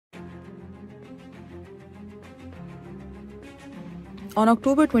On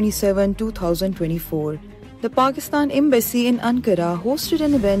October 27, 2024, the Pakistan Embassy in Ankara hosted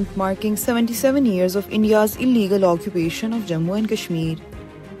an event marking 77 years of India's illegal occupation of Jammu and Kashmir.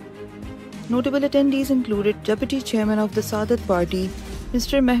 Notable attendees included Deputy Chairman of the Saadat Party,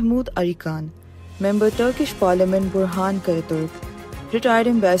 Mr. Mahmoud Ali Khan, Member Turkish Parliament Burhan Karaturk, retired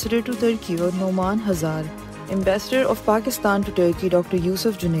Ambassador to Turkey Noman Hazar, Ambassador of Pakistan to Turkey Dr.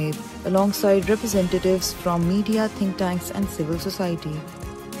 Yusuf Junaid, alongside representatives from media, think tanks and civil society.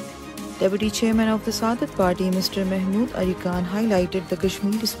 Deputy Chairman of the Saadat Party, Mr. Mahmoud Ali Khan, highlighted the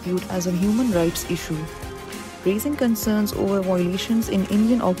Kashmir dispute as a human rights issue, raising concerns over violations in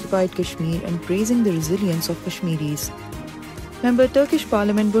Indian-occupied Kashmir and praising the resilience of Kashmiris. Member Turkish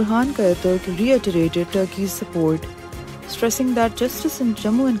Parliament Burhan Karaturk reiterated Turkey's support, stressing that justice in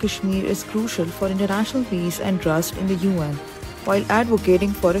Jammu and Kashmir is crucial for international peace and trust in the UN, while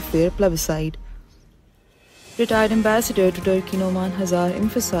advocating for a fair plebiscite. Retired Ambassador to Turkey Noman Hazar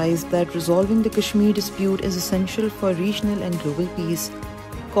emphasized that resolving the Kashmir dispute is essential for regional and global peace,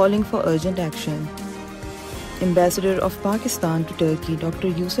 calling for urgent action. Ambassador of Pakistan to Turkey Dr.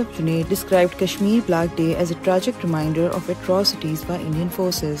 Yusuf Junaid described Kashmir Black Day as a tragic reminder of atrocities by Indian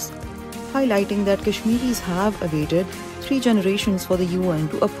forces, highlighting that Kashmiris have awaited 3 generations for the UN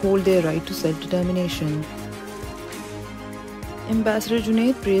to uphold their right to self-determination. Ambassador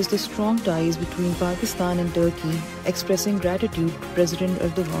Junaid praised the strong ties between Pakistan and Turkey, expressing gratitude to President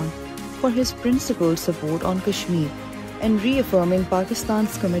Erdogan for his principled support on Kashmir and reaffirming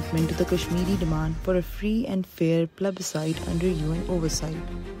Pakistan's commitment to the Kashmiri demand for a free and fair plebiscite under UN oversight.